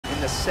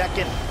the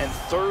second and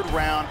third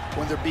round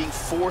when they're being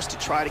forced to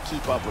try to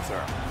keep up with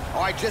her.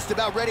 All right, just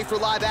about ready for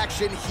live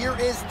action. Here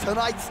is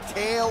tonight's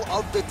tale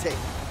of the tape.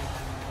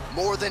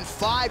 More than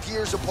 5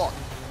 years apart.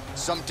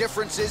 Some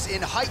differences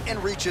in height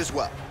and reach as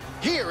well.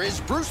 Here is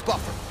Bruce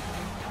Buffer.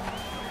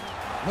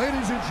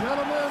 Ladies and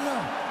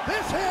gentlemen,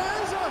 this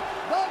is the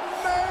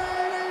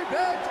main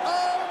event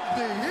of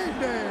the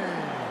evening.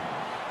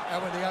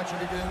 And when the action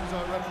begins,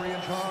 our referee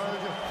in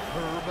charge,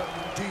 Herb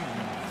Dean.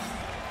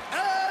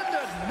 And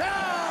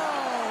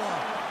now,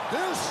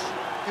 this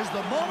is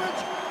the moment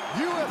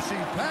UFC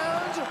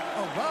fans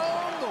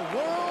around the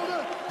world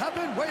have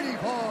been waiting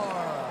for.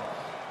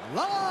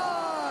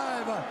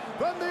 Live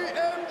from the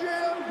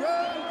MGM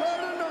Grand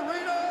Garden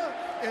Arena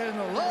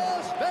in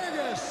Las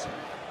Vegas.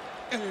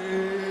 It's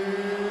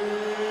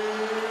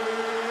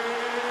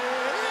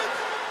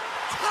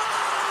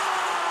time!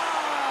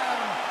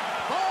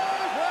 5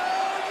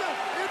 rounds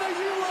in the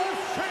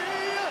UFC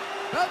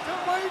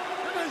Bantamweight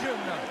division.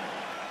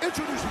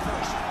 Introducing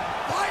first,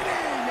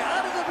 fighting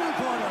out of the blue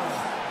corner.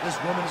 This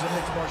woman is a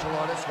mixed martial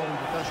artist holding a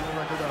professional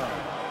record of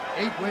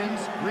 8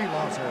 wins, 3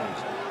 losses.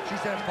 She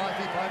stands 5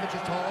 feet 5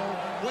 inches tall,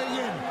 weighing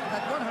in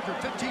at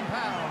 115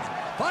 pounds.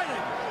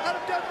 Fighting out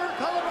of Denver,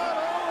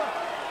 Colorado,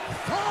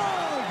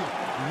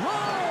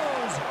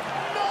 Rose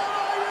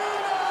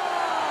Namajunas!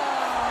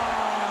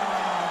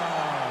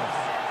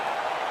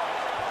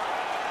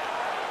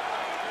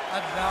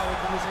 And now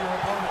introducing her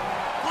opponent,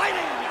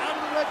 fighting out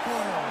of the red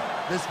corner.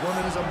 This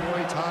woman is a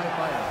Muay Thai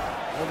fighter,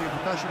 holding a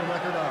professional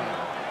record of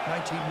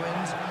 19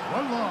 wins,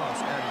 1 loss,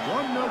 and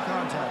 1 no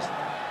contest.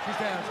 She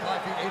stands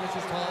 5 feet 8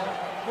 inches tall,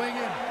 weighing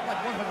in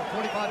at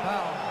 145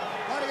 pounds.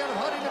 Fighting out of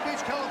Huntington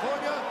Beach,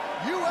 California,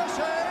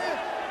 USA,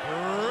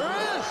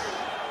 Cris.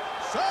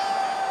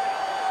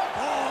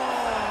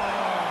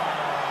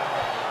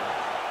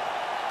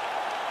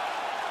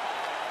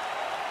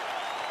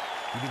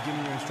 You've been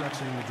given your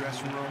instruction in the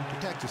dressing room.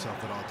 Protect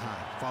yourself at all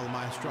times. Follow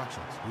my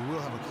instructions. We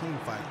will have a clean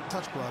fight.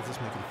 Touch gloves.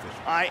 Let's make it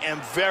official. I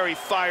am very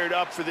fired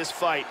up for this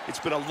fight. It's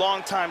been a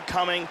long time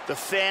coming. The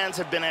fans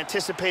have been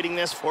anticipating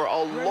this for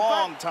a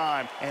long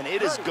time, and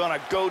it is gonna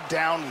go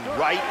down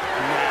right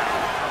now.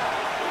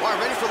 All right,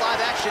 ready for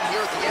live action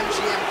here at the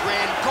MGM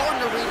Grand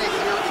Garden Arena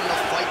here in the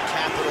fight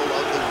capital of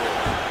the world.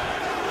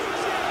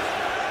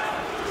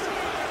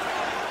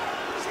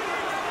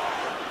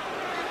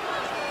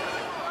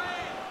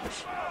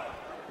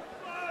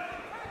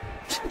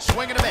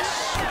 Swing and a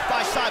miss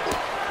by Cyborg.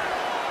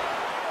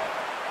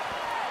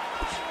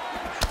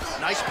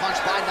 Nice punch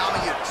by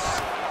Namajunas.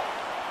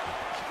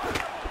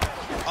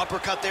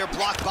 Uppercut there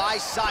blocked by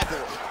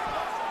Cyborg.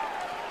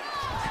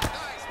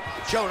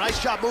 Joe, nice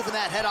job moving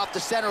that head off the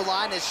center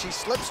line as she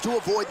slips to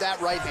avoid that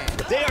right hand.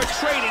 They are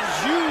trading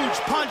huge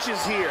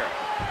punches here.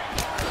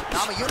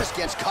 Namajunas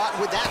gets caught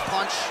with that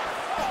punch.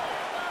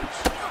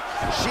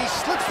 She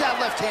slips that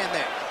left hand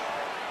there.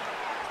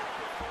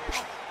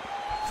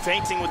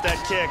 Feinting with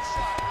that kick.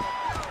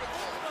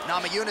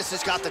 Namajunas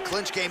has got the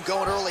clinch game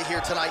going early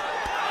here tonight.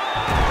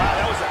 Wow,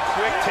 that was a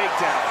quick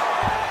takedown.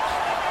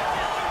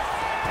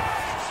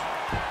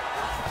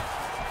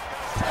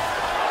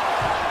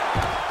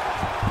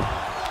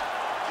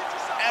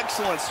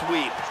 Excellent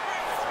sweep.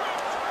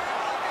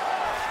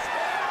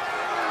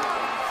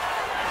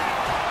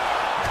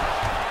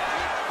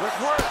 Good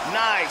work.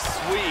 Nice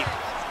sweep.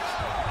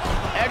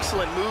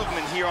 Excellent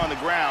movement here on the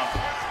ground.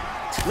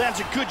 Lands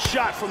a good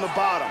shot from the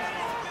bottom.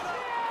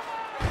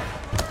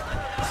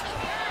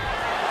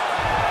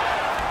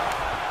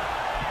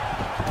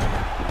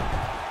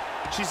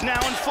 She's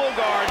now in full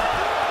guard.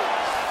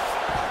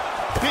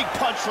 Big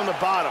punch from the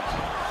bottom.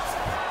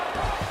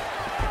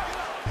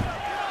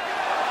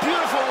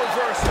 Beautiful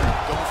reversal.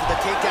 Going for the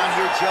takedown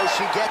here, Joe.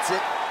 She gets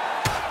it.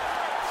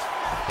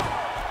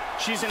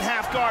 She's in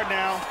half guard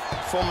now.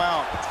 Full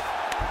mount.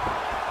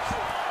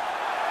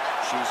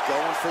 She's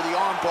going for the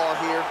arm bar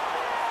here.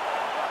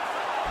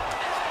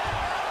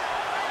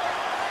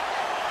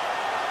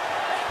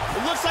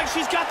 It looks like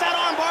she's got that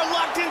arm bar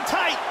locked in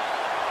tight.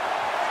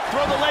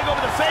 Throw the leg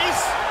over the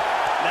face.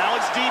 Now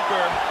it's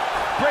deeper.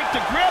 Break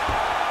the grip.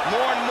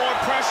 More and more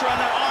pressure on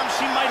that arm.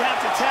 She might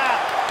have to tap.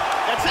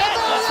 That's it.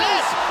 That's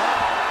it.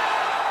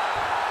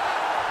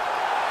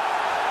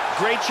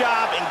 Great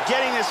job in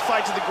getting this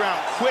fight to the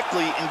ground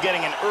quickly and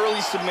getting an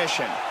early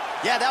submission.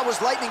 Yeah, that was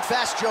lightning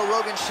fast, Joe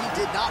Rogan. She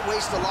did not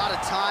waste a lot of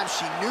time.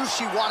 She knew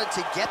she wanted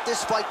to get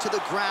this fight to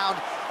the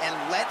ground and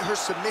let her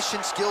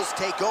submission skills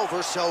take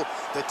over. So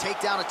the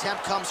takedown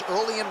attempt comes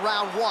early in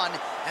round 1,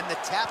 and the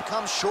tap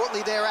comes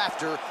shortly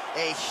thereafter.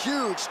 A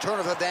huge turn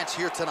of events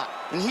here tonight.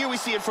 And here we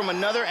see it from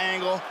another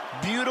angle.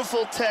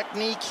 Beautiful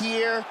technique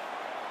here,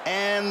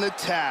 and the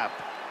tap.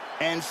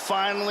 And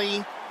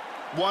finally,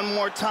 one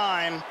more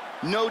time,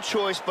 no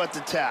choice but to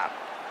tap.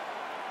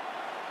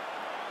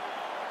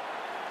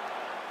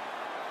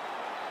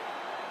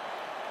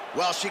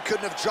 Well, she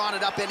couldn't have drawn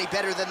it up any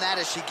better than that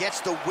as she gets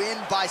the win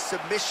by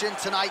submission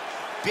tonight.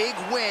 Big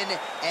win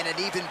and an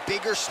even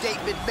bigger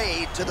statement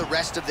made to the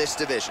rest of this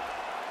division.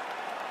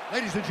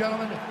 Ladies and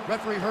gentlemen,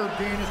 referee Herb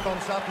Dean has called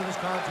a stop to this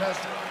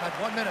contest at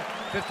 1 minute,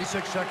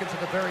 56 seconds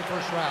of the very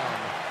first round.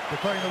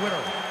 Declaring the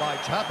winner by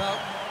tap out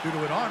due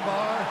to an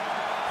armbar,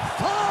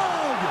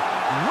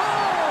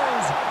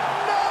 Rose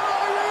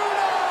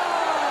Namajunas!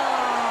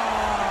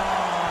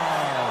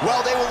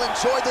 Well, they will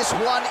enjoy this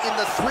one in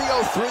the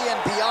 303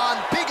 and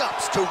beyond. Big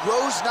ups to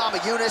Rose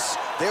Namajunas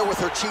there with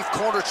her chief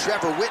corner,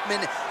 Trevor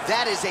Whitman.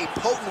 That is a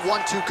potent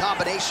 1-2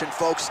 combination,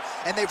 folks.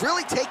 And they've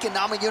really taken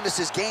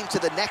Namajunas' game to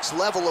the next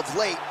level of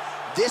late.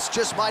 This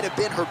just might have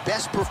been her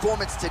best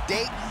performance to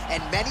date,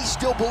 and many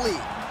still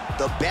believe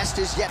the best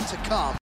is yet to come